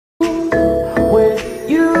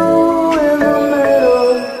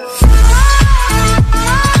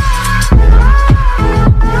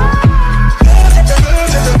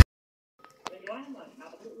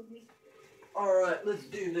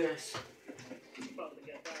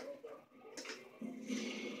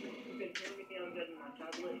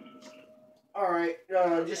Alright,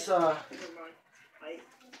 just,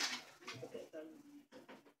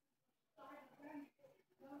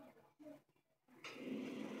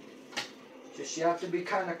 Just, you have to be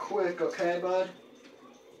kind of quick, okay, bud?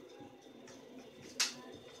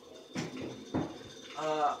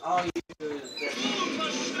 All you do is this.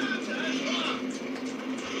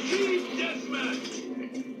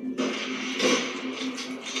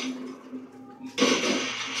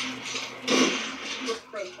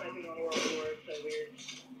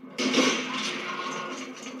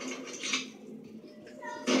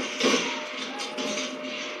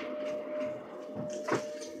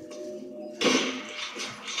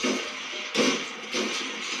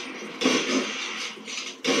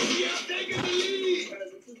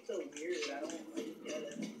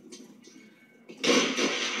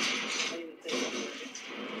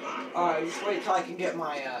 Alright, just wait till I can get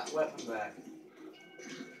my weapon back.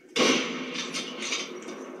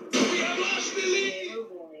 We have lost the lead!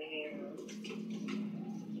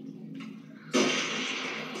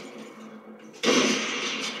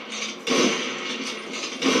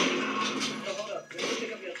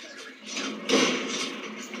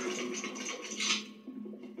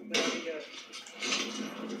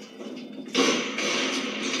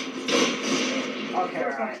 Okay,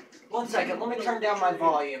 alright. 1 second, let me turn down my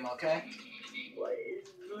volume, okay?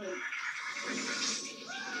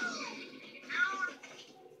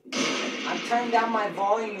 I'm turning down my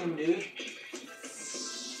volume, dude.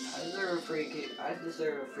 I deserve a free kick.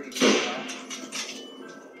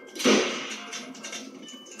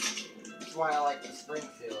 That's why I like the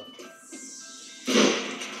Springfield.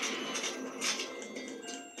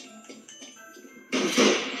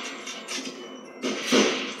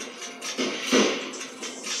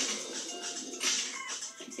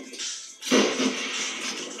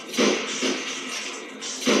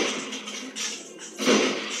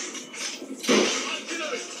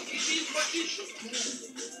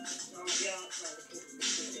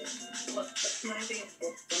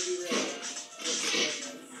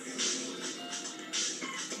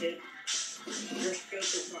 Your scope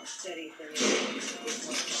is not steady, so your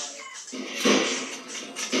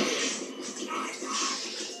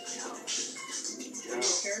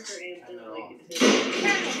character aims in like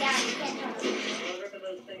whatever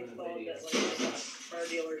those things called that like car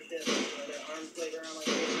dealership, the arms laid around like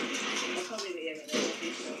that. That's probably the aim of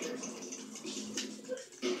these measures.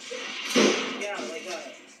 Yeah, like that.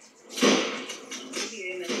 If you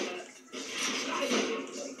aim at that,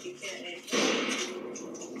 like you can't aim.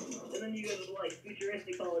 And then you go to like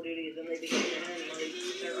futuristic Call of Duties and they begin to end like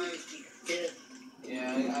their arms be stiff.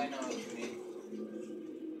 Yeah, I know what you mean.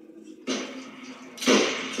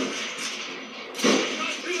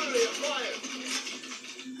 Artillery acquired!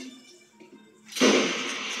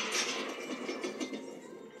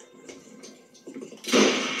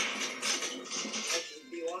 I should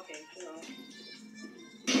be walking, you know.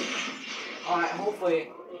 Alright, hopefully,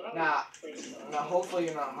 hopefully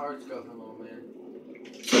you're not hard scoping, little man.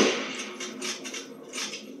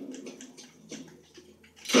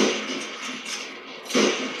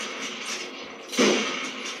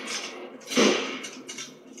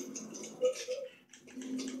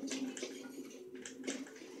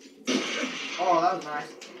 Oh, that was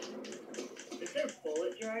nice. Is there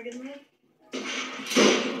bullet drag in this?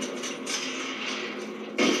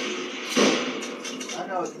 I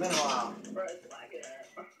know, it's been a while. Bro, it's lagging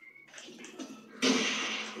out.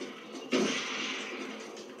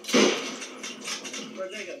 Bro,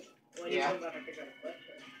 Jacob, when you come back, I got a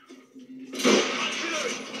question.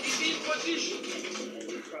 Artillery is in position! And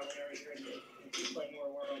you probably already heard this. If you play more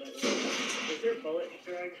World at War. Is there bullet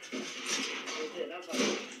drag? Or is it? That's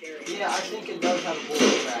fucking scary. Yeah, I think it does have a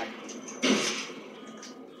bullet track.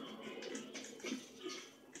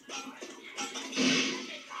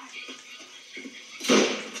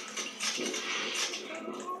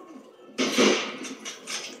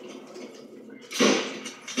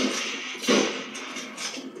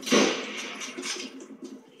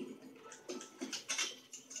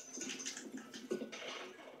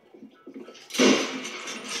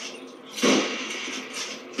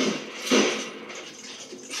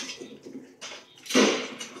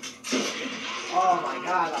 Oh my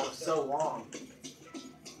god, that was so long.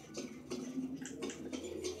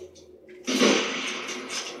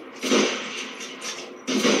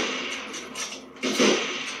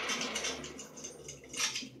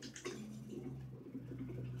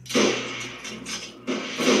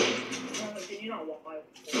 Can you not walk by? Like,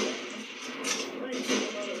 this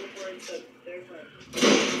word so different.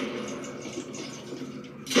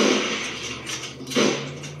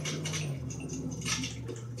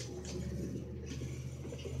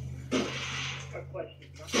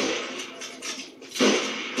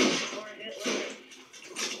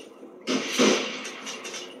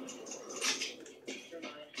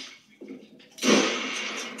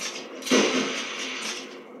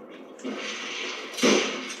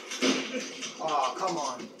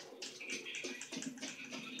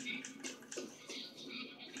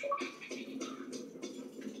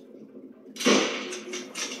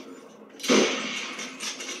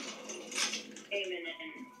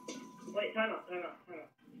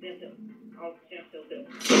 Stand still. I'll stand still too.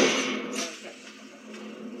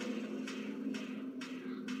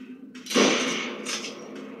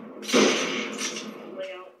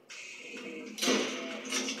 Layout.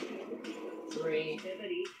 3,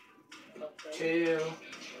 Activity. 2,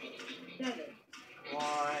 7. 1.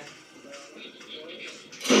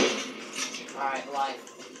 Alright, life.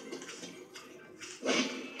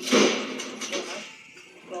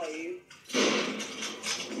 Saw you.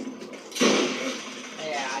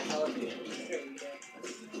 Yeah, I told you. There you go.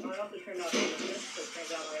 I also turned off aim assist, so it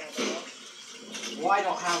turns out I have it off. Well, I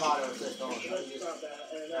don't have auto assist on. Let's stop that.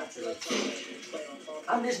 That's not play on phone.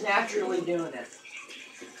 I'm just naturally doing it.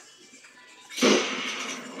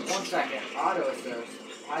 1 second. Auto assist.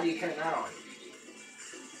 How do you turn that on?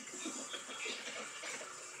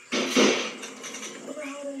 What the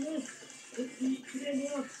hell is this?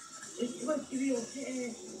 It's supposed to be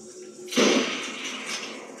okay.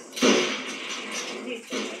 Need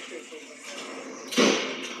some extra things.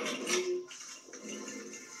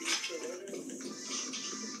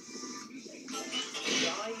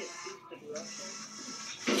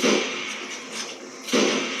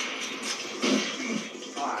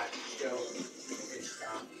 Alright, go. It's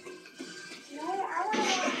stop. No, I want to watch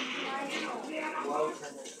my show. Well,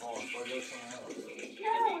 turn this on. Or go somewhere else.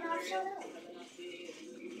 No, not shut up.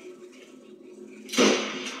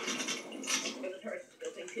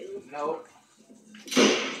 Nope.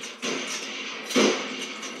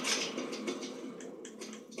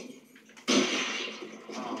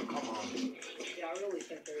 Oh, come on. Yeah, I really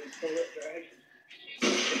think there is bullet drag.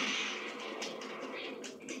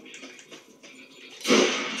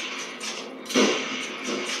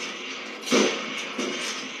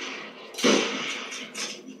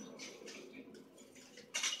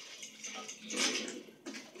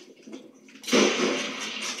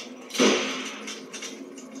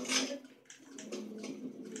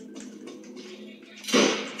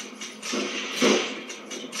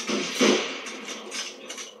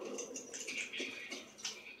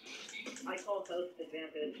 I call host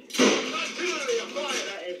advantage. Artillery acquired.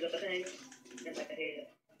 That is the thing, and I hate it.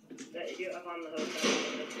 That if I'm the host,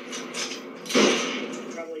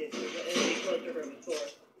 probably it'd be closer to the score.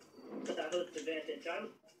 But that host advantage, I'm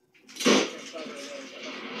cover those.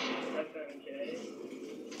 FMJ.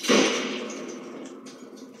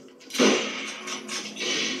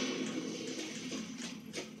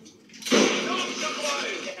 Dogs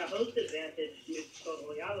acquired. Yeah, host advantage, dude,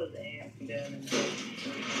 totally. I was amped in.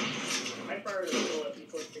 I fired a bullet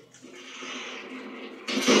before 6.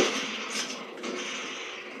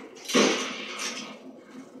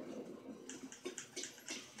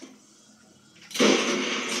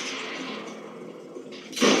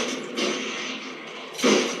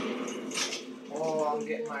 Oh, I'm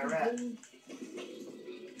getting my rep.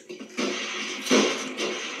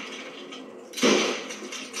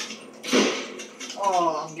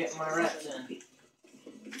 Oh, I'm getting my reps in.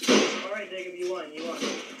 Alright, Jacob, you won.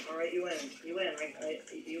 Alright, you win. You win.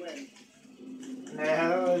 You win.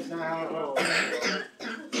 No, it's not how it rolls.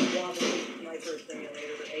 Wobbly Sniper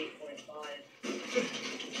Simulator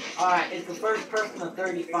 8.5. Alright, it's the first person to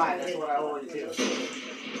 35. That's what I always do.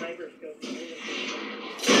 Sniper scope.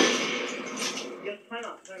 Just time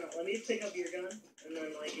out. Let me pick up your gun, and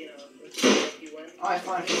then, like, if you win. Alright,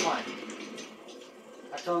 fine.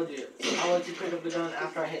 I told you. I'll let you pick up the gun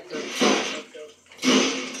after I hit 35. Let's go.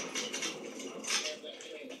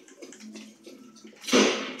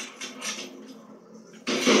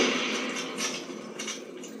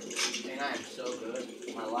 And I am so good.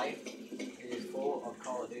 My life is full of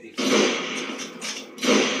Call of Duty.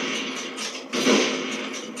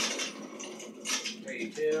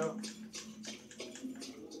 32.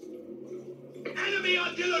 Enemy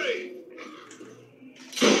artillery.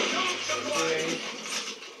 Dogs acquired.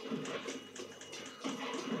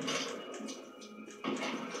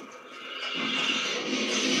 3.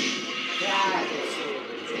 That is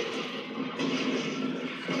super good.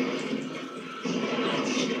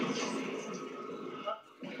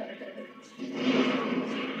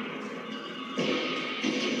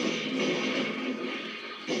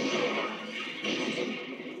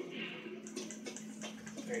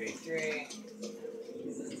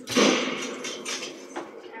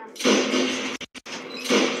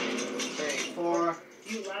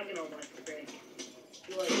 You lagging on my screen.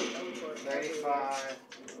 You like teleport. 35.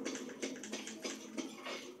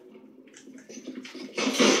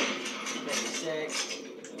 56.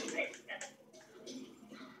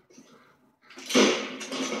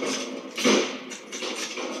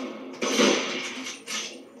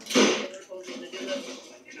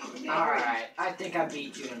 Alright, I think I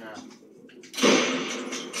beat you enough.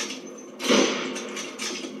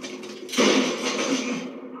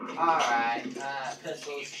 Alright,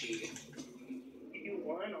 pistol's cheap. You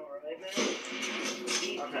won, alright, man.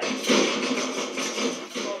 Okay.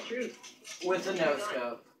 That's all truth. With a no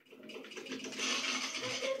scope.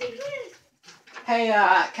 Hey,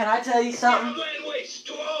 can I tell you something? Never mind waste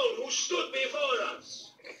to all who stood before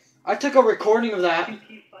us. I took a recording of that. You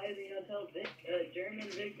keep fighting until German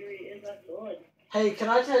victory is a sword. Hey, can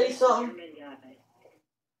I tell you something?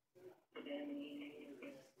 German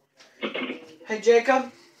guy. Hey,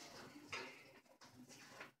 Jacob.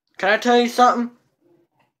 Can I tell you something?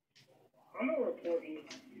 I'm gonna report you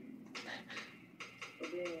for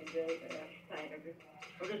being a joke.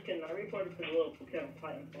 I'm just kidding. I reported to the local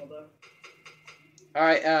Titanfall though.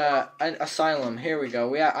 Alright, Asylum. Here we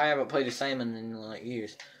go. I haven't played Asylum in like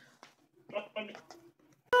years.